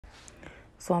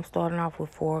So I'm starting off with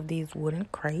 4 of these wooden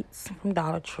crates from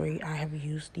Dollar Tree. I have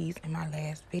used these in my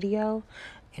last video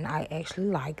and I actually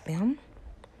like them.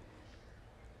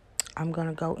 I'm going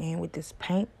to go in with this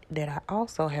paint that I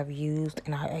also have used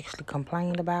and I actually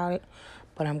complained about it.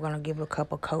 But I'm going to give it a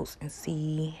couple coats and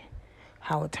see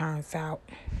how it turns out.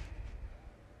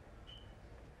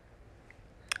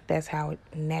 That's how it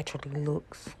naturally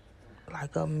looks.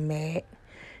 Like a matte,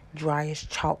 dryish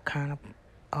chalk kind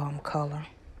of color.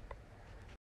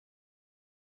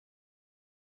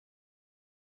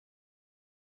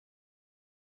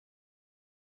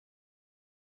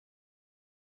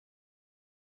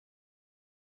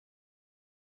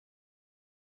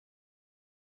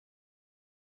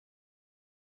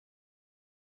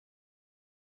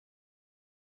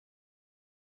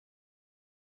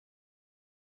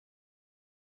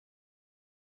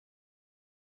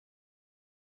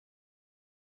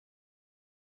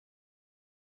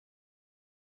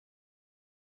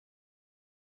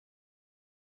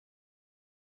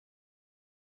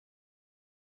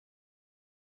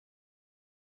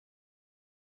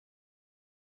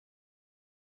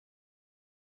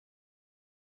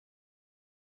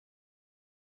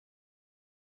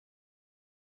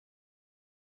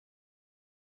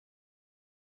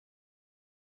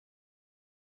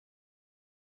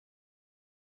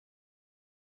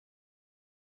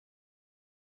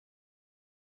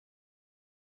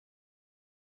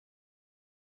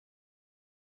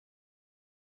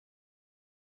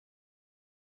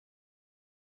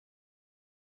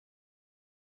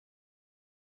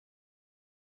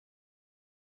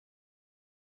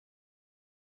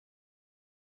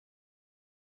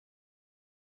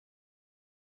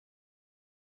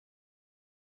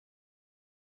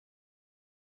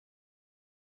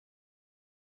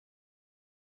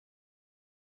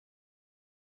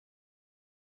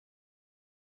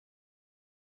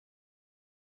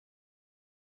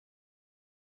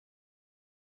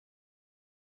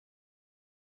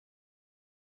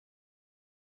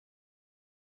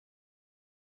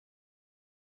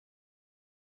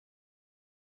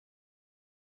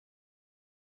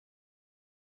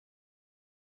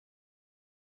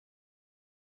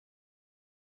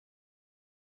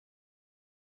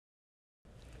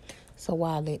 So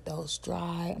while I let those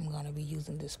dry, I'm going to be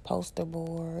using this poster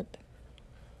board.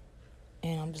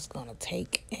 And I'm just going to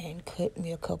take and cut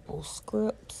me a couple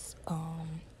scripts. I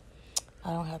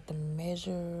don't have to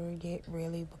measure yet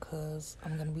really because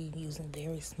I'm going to be using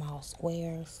very small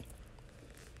squares.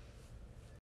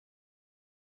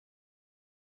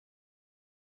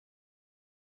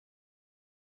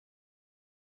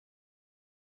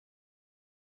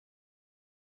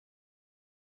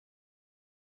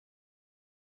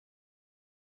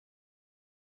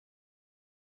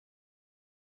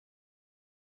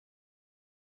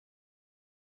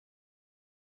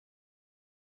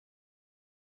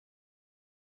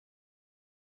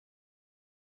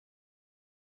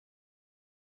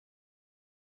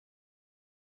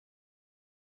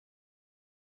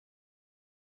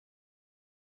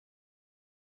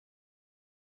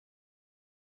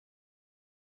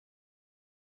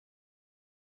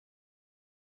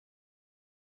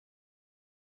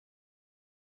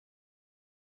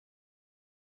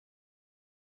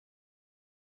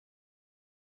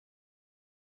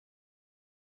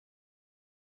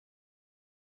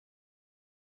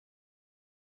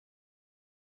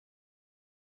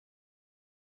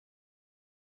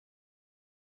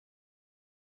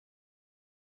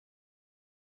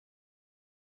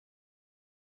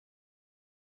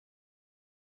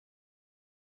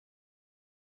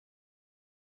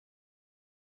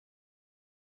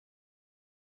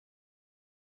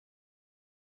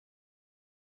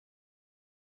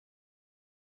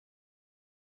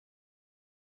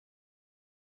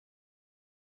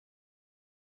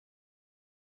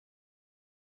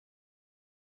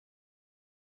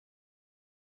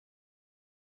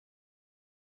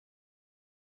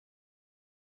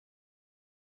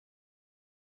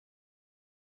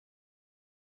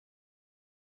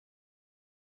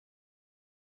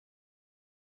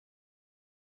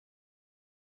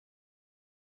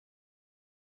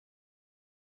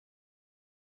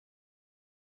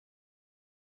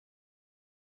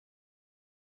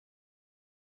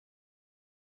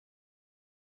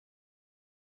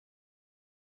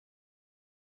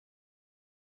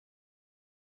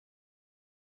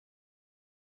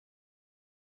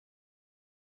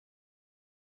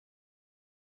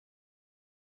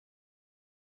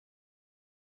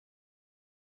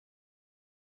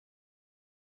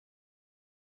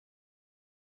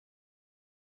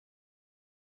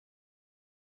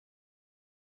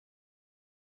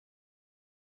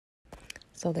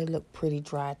 So they look pretty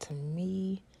dry to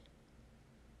me.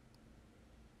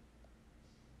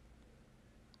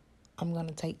 I'm going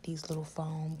to take these little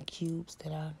foam cubes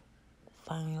that I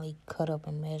finally cut up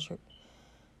and measured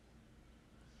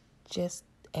just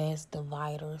as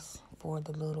dividers for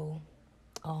the little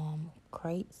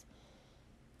crates.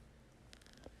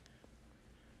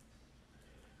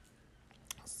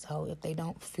 So if they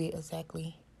don't fit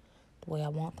exactly the way I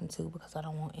want them to, because I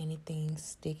don't want anything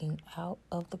sticking out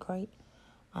of the crate,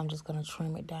 I'm just going to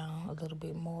trim it down a little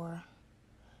bit more.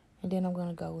 And then I'm going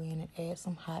to go in and add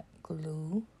some hot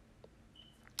glue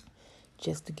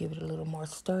just to give it a little more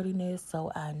sturdiness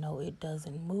so I know it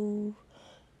doesn't move.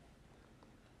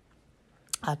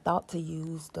 I thought to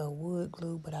use the wood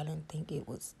glue, but I didn't think it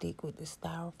would stick with the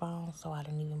styrofoam, so I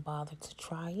didn't even bother to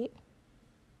try it.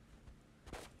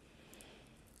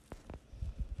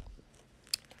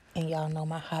 And y'all know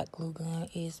my hot glue gun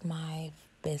is my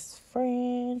best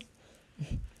friend,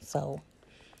 so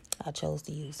I chose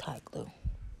to use hot glue.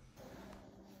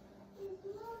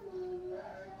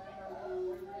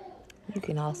 You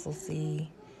can also see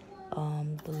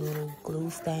the little glue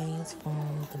stains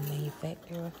from the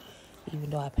manufacturer, even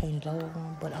though I painted over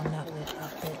them, but I'm not worried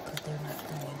about that because they're not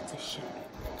going to show.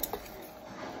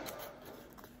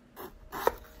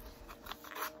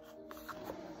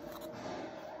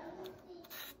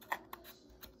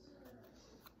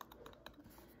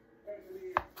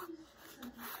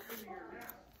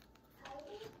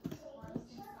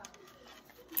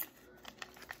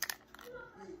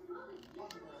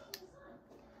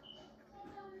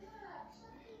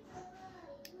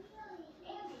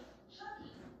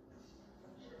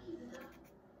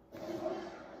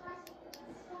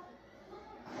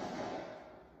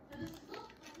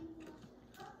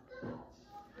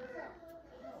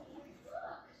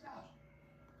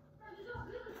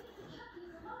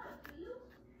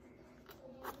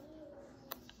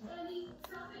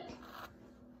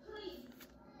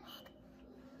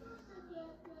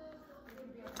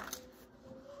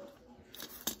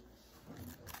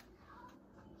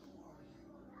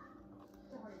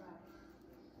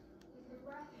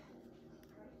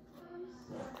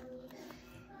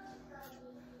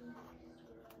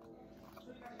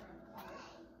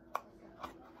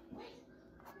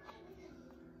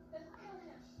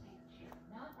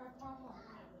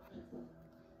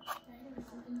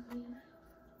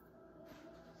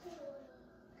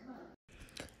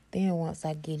 Then once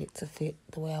I get it to fit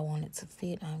the way I want it to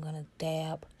fit, I'm going to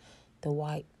dab the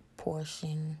white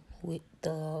portion with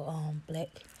the black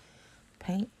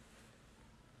paint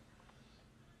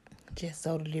just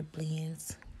so that it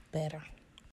blends better.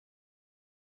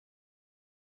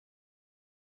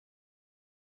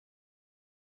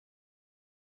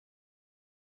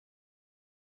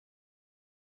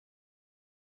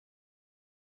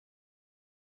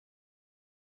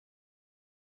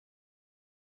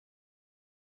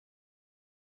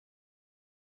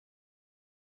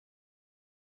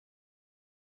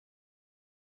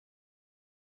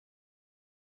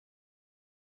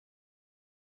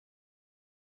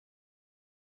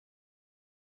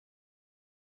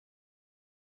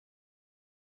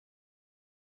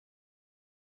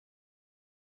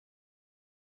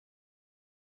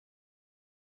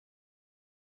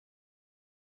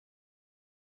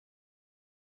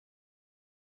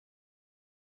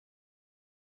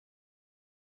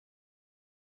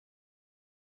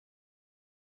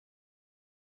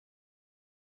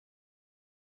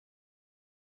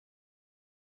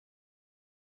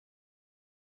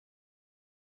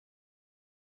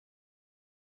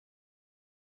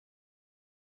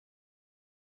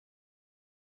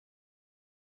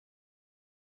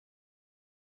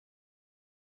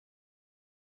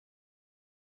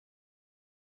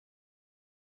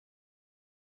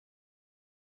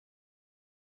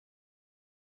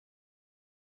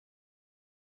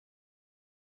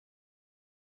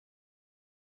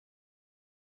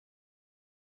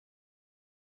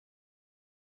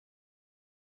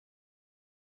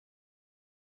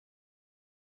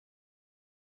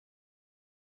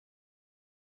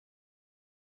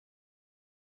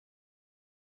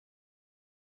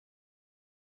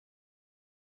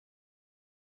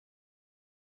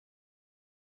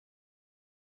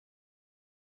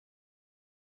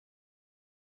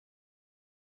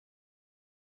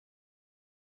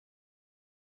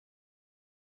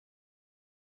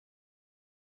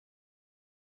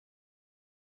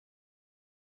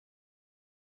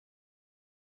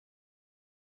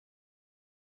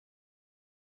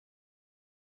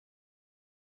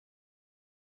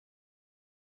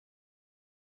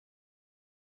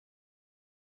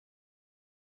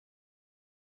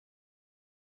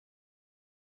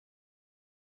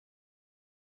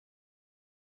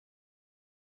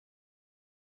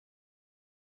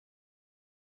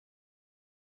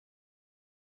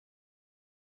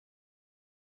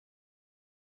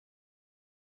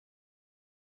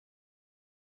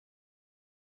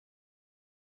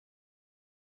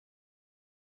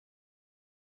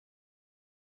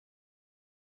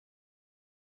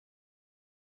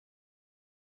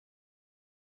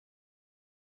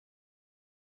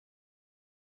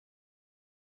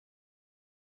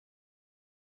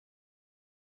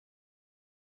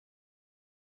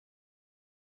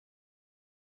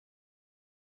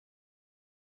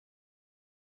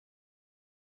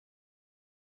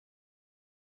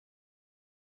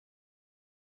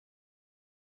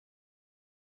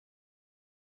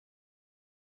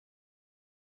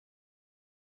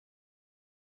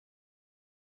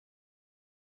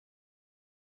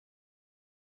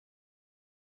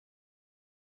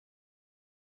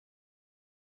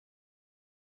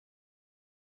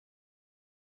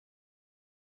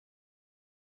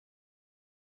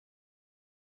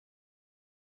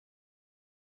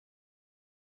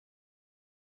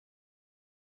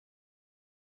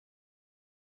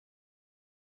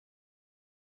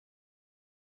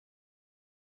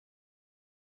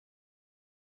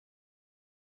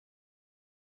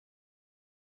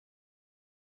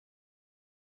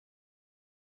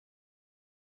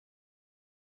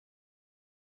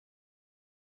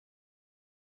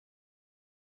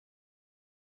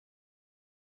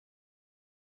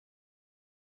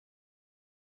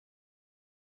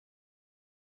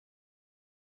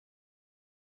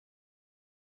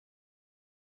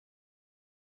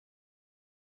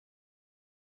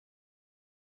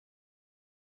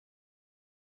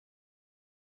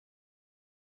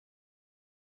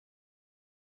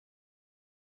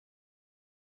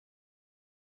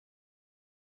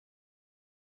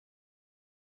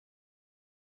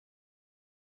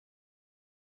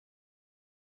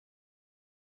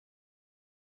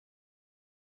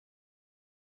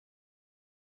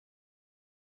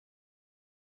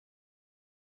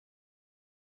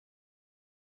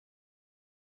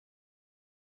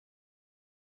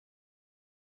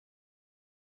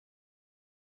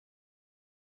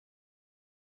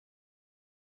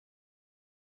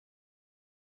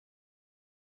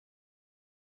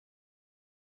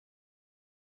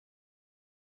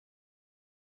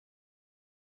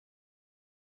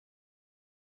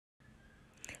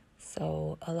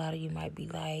 a lot of you might be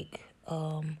like,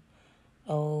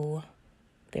 oh,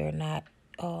 they're not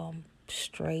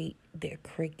straight, they're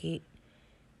crooked,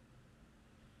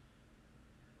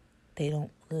 they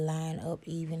don't line up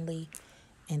evenly.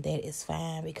 And that is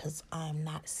fine because I'm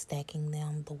not stacking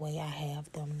them the way I have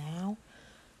them now.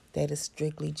 That is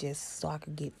strictly just so I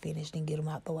could get finished and get them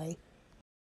out the way.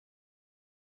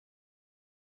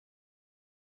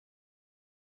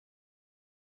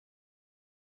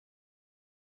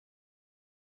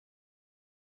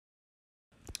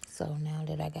 So now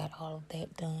that I got all of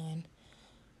that done,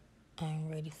 I'm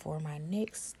ready for my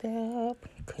next step,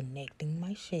 connecting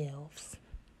my shelves.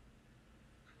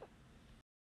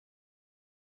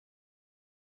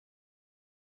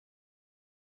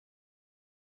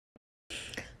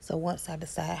 So once I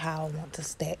decide how I want to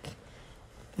stack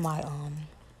my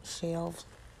shelves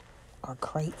or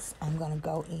crates, I'm gonna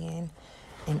go in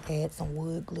and add some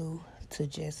wood glue to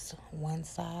just one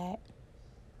side.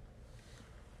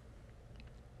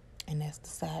 And that's the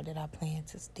side that I plan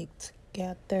to stick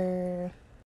together.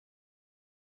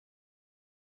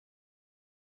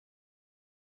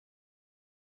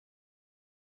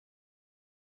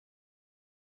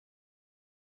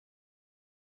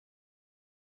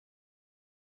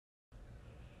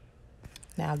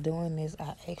 Now doing this,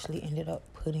 I actually ended up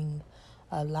putting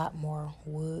a lot more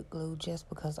wood glue just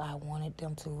because I wanted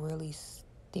them to really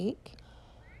stick.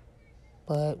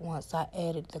 But once I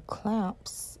added the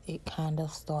clamps, it kind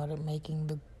of started making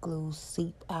the glue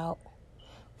seep out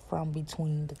from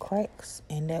between the cracks,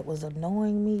 and that was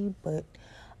annoying me, but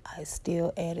I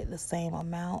still added the same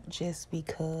amount just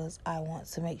because I want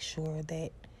to make sure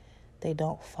that they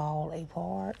don't fall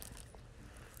apart.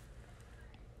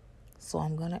 So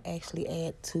I'm going to actually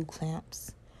add 2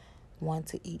 clamps, one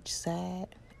to each side,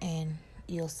 and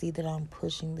you'll see that I'm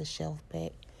pushing the shelf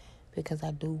back because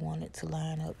I do want it to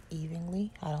line up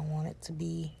evenly. I don't want it to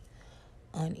be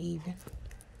uneven.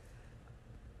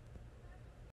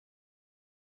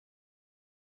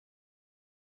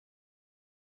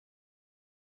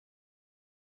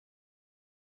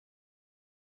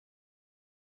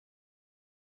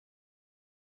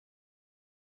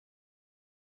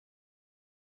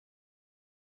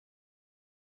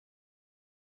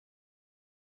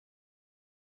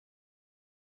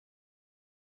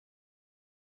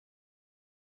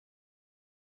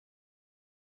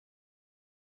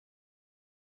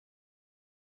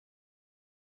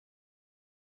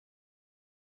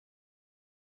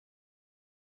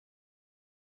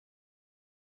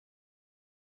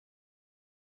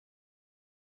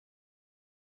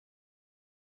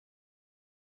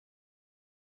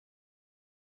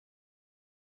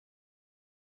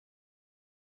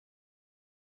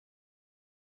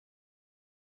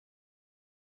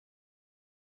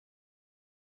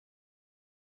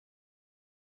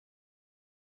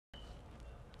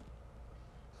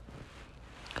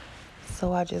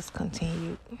 So I just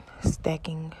continued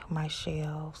stacking my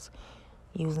shelves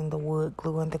using the wood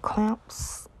glue and the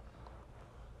clamps.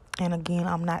 And again,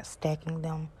 I'm not stacking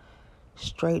them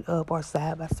straight up or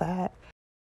side by side.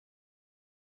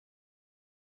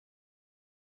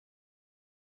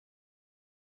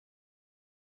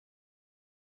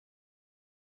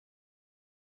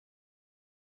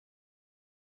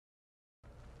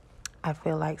 I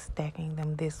feel like stacking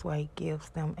them this way gives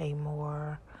them a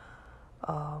more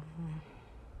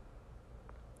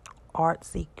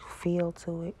artsy feel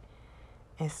to it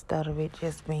instead of it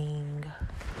just being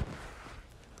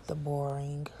the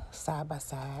boring side by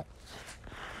side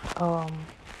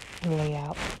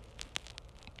layout.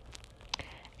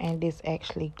 And this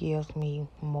actually gives me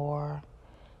more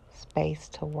space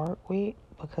to work with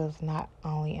because not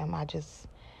only am I just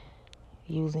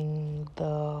using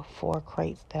the 4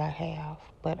 crates that I have,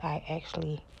 but I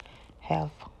actually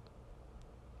have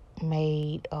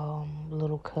made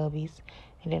little cubbies,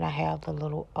 and then I have the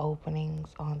little openings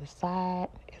on the side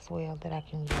as well that I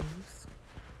can use.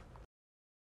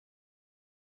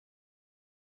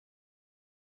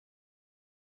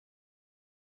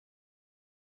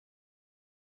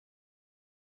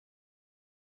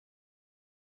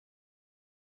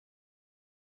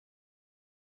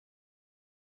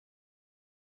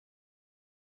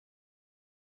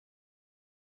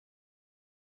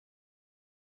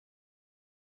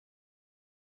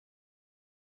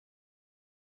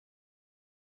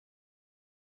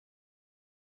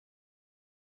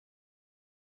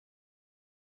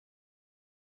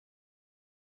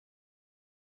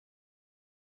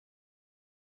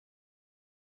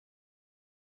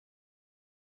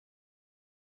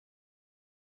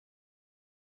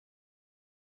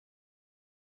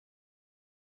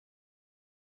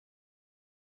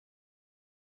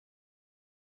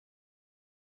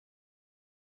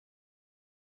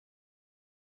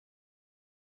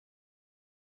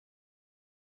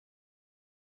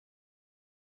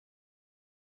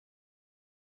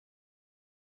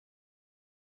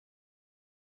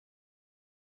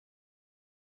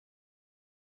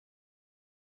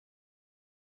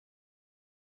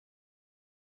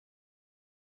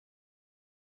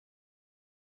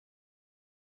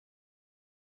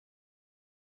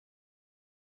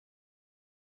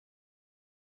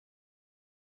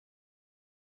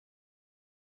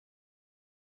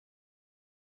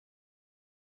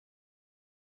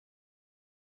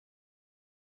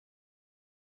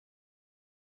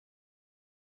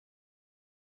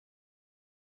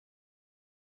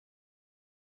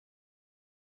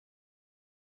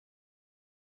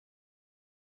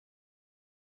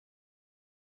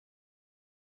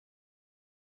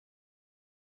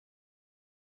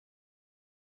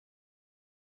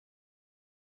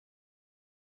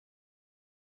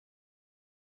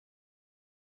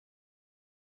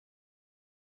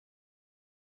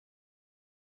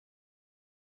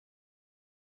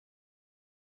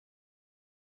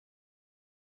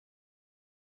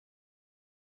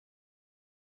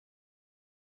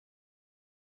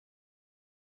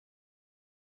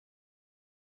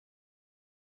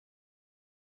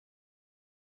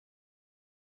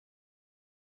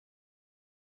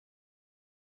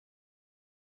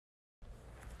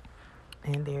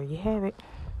 And there you have it.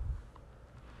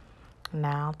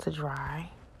 Now to dry.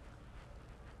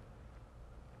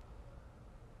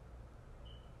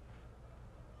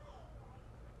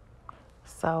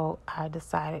 So I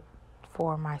decided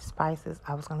for my spices,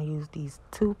 I was going to use these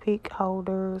toothpick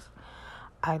holders.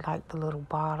 I like the little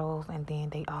bottles, and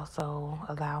then they also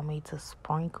allow me to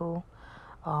sprinkle.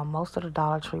 Most of the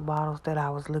Dollar Tree bottles that I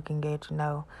was looking at,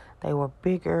 they were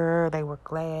bigger, they were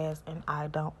glass, and I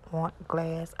don't want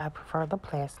glass. I prefer the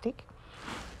plastic.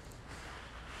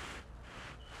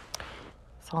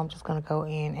 So I'm just going to go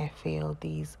in and fill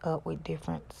these up with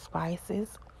different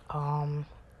spices.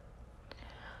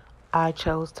 I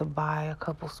chose to buy a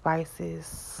couple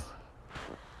spices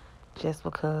just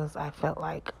because I felt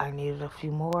like I needed a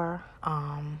few more.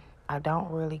 I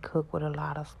don't really cook with a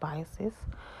lot of spices,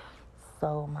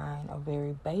 so mine are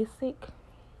very basic.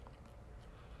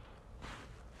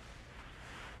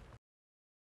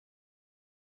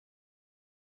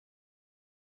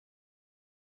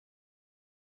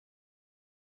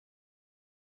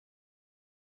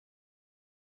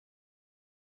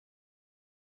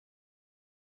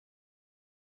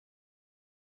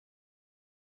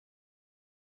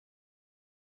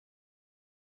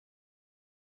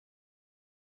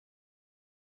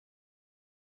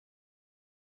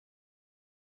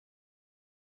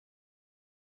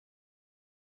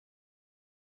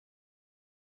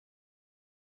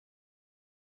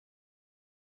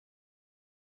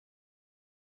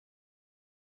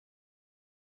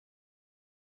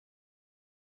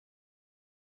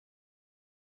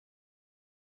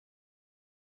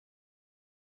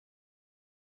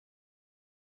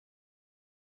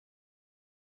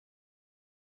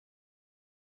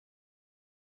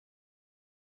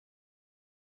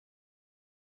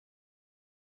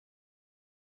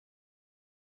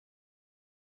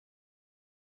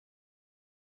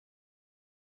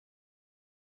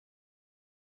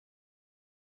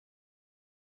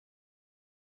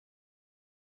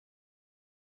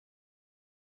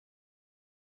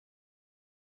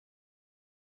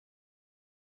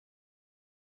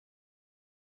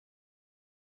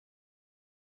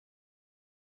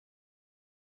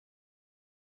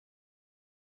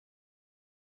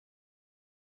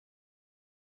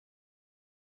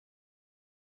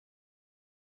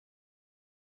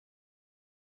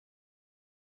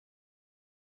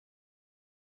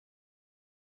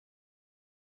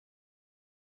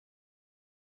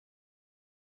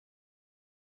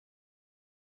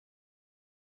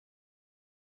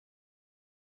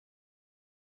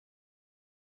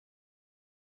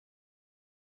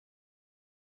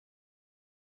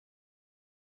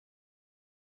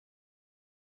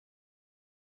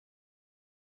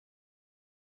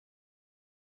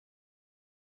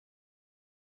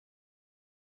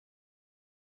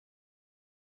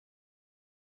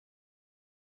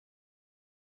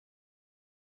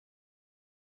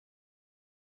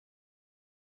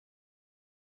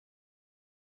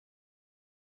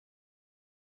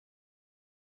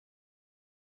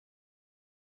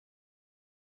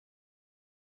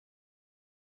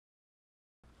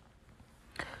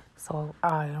 So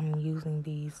I am using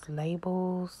these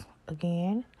labels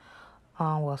again,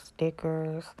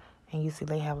 stickers, and you see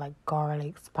they have like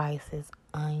garlic, spices,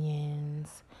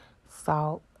 onions,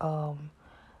 salt.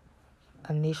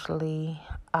 Initially,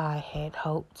 I had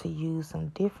hoped to use some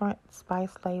different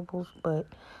spice labels, but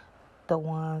the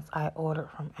ones I ordered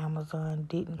from Amazon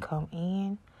didn't come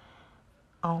in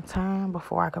on time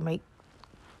before I could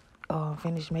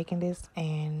finish making this,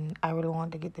 and I really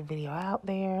wanted to get the video out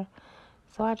there,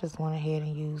 so I just went ahead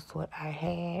and used what I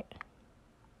had.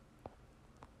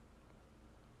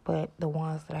 But the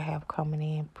ones that I have coming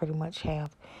in pretty much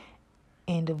have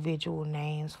individual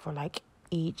names for like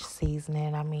each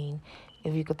seasoning. I mean,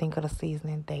 if you could think of the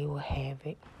seasoning, they will have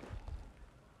it.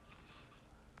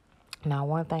 Now,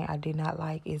 one thing I did not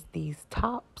like is these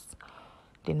tops.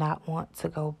 Did not want to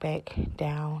go back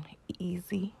down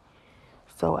easy,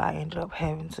 so I ended up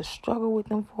having to struggle with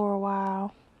them for a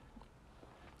while.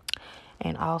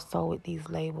 And also with these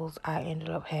labels, I ended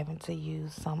up having to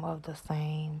use some of the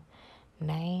same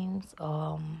names.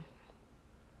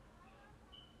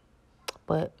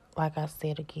 But like I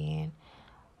said again,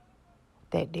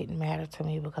 that didn't matter to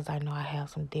me because I know I have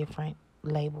some different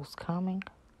labels coming.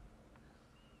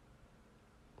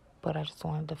 But I just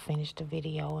wanted to finish the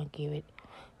video and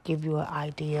give you an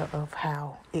idea of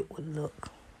how it would look.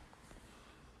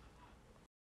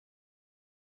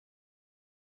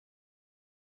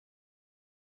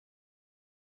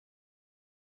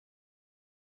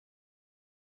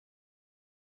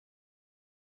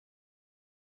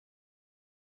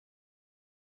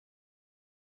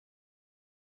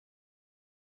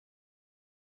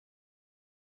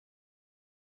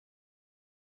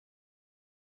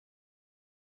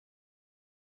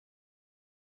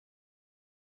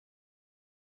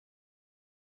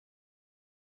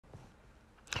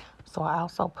 So I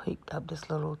also picked up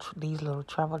these little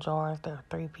travel jars. They're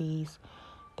 3-piece.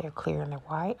 They're clear and they're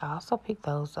white. I also picked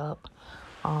those up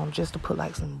just to put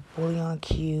like some bouillon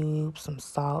cubes, some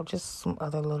salt, just some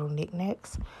other little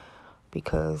knickknacks.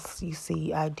 Because you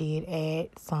see, I did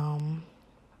add some,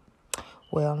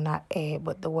 well, not add,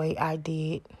 but the way I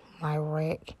did my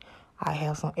rack, I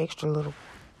have some extra little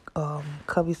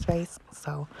cubby space.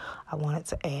 So I wanted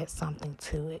to add something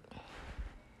to it.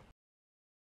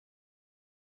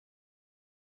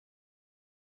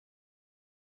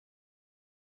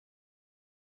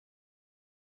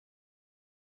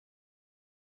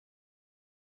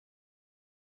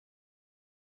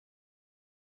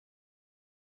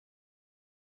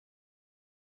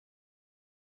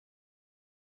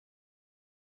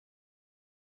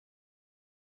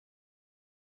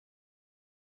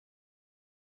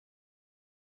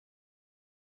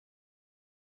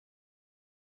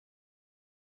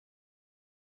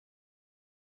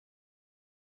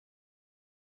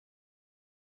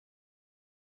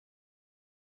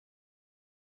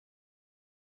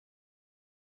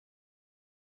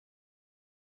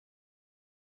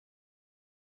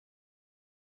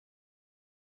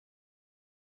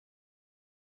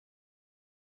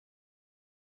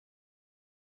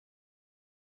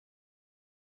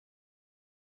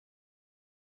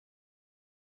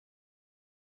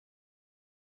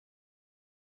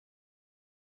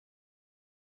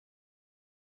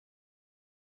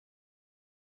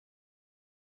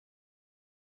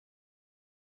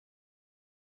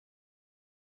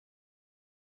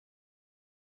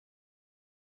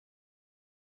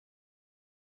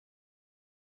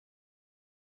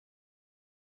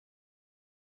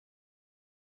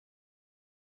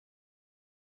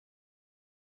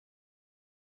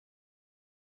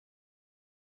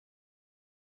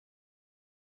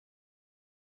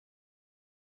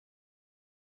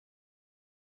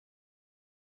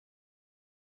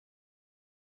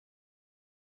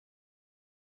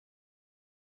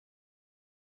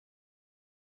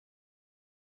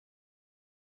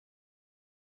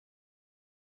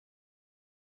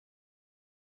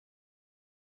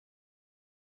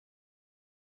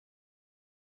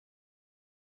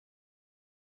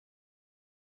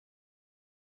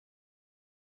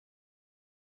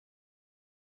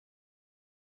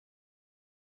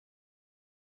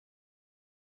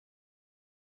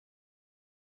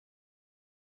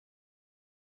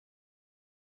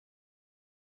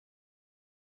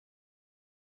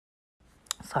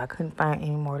 So I couldn't find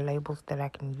any more labels that I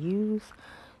can use.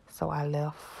 So I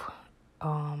left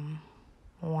one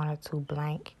or two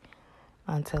blank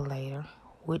until later,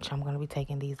 which I'm going to be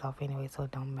taking these off anyway, so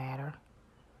it don't matter.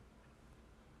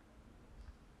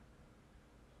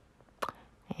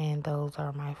 And those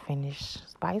are my finished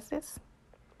spices.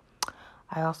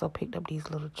 I also picked up these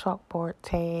little chalkboard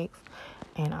tags,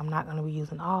 and I'm not going to be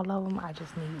using all of them. I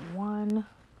just need one.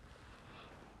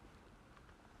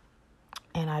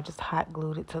 And I just hot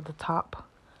glued it to the top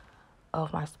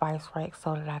of my spice rack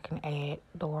so that I can add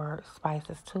the word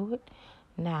spices to it.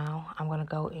 Now I'm going to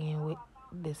go in with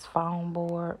this foam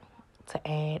board to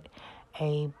add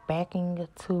a backing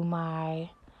to my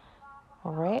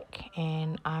rack,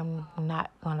 and I'm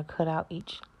not going to cut out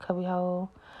each cubby hole.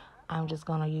 I'm just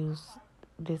going to use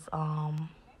this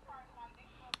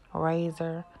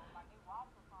razor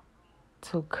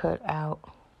to cut out,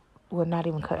 well, not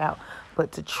even cut out,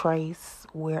 but to trace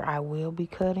where I will be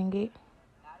cutting it.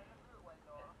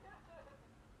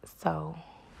 So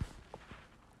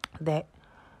that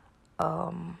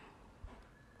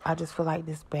I just feel like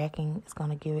this backing is going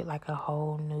to give it like a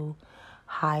whole new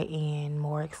high-end,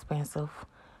 more expensive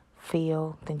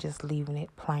feel than just leaving it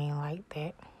plain like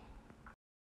that.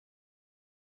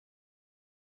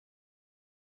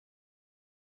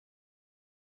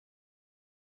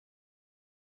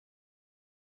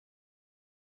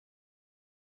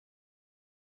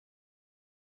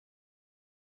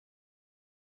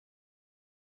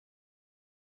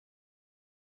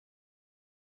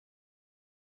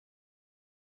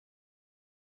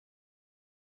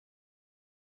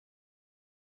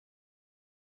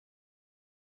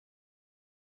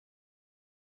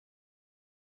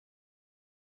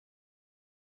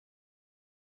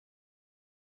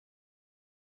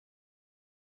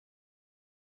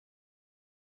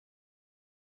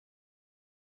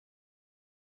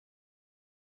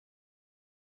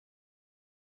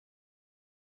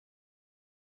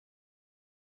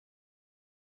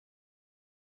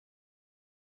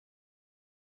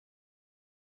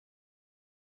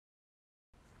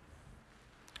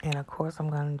 And of course,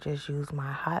 I'm going to just use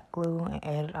my hot glue and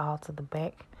add it all to the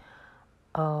back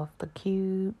of the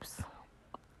cubes.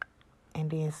 And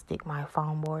then stick my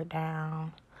foam board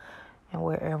down. And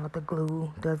wherever the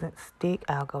glue doesn't stick,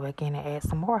 I'll go back in and add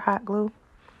some more hot glue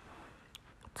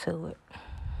to it.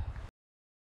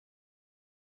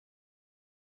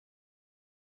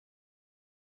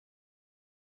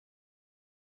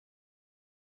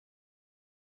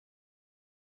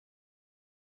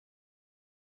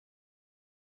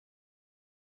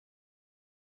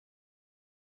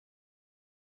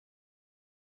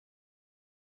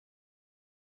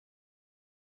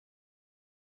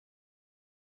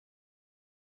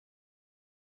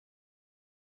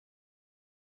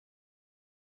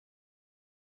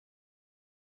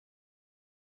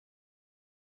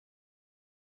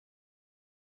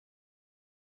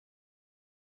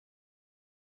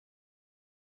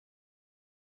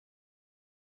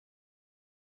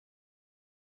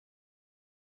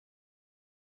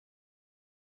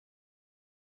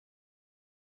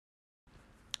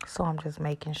 So I'm just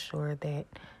making sure that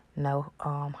no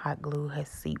hot glue has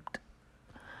seeped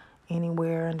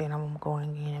anywhere, and then I'm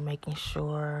going in and making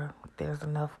sure there's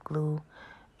enough glue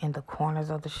in the corners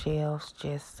of the shelves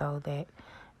just so that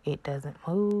it doesn't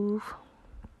move.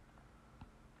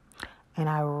 And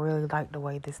I really like the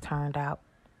way this turned out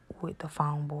with the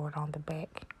foam board on the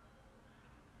back.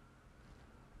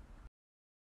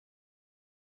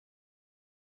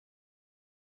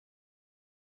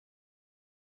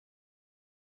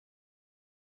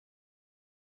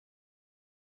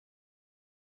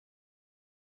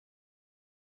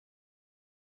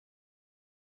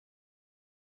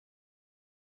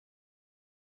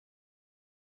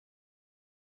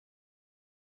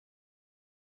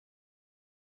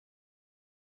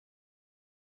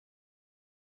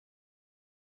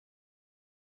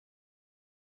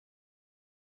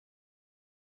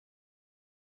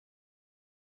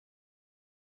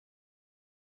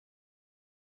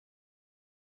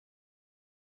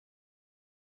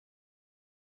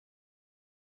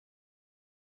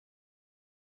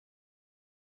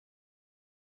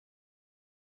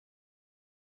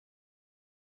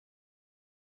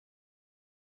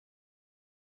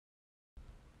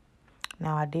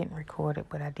 Now I didn't record it,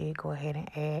 but I did go ahead and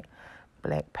add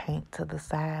black paint to the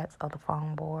sides of the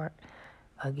foam board.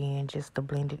 Again, just to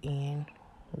blend it in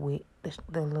with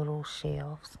the little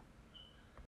shelves.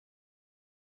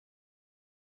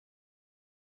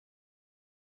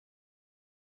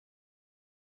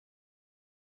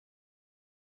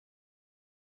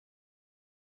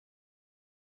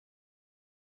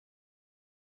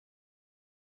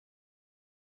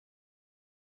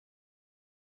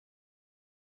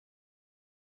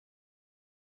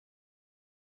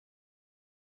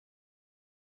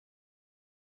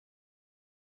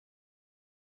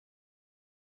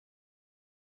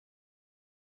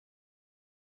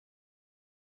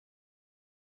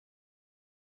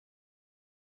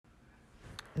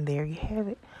 And there you have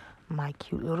it, my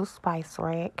cute little spice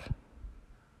rack.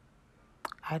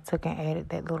 I took and added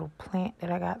that little plant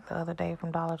that I got the other day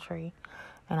from Dollar Tree.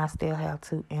 And I still have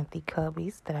 2 empty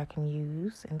cubbies that I can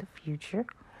use in the future.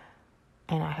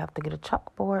 And I have to get a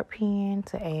chalkboard pen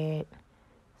to add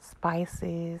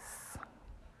spices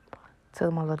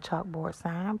to my little chalkboard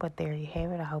sign. But there you have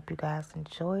it. I hope you guys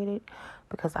enjoyed it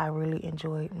because I really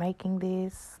enjoyed making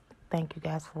this. Thank you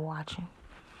guys for watching.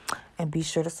 And be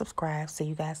sure to subscribe. See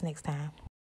you guys next time.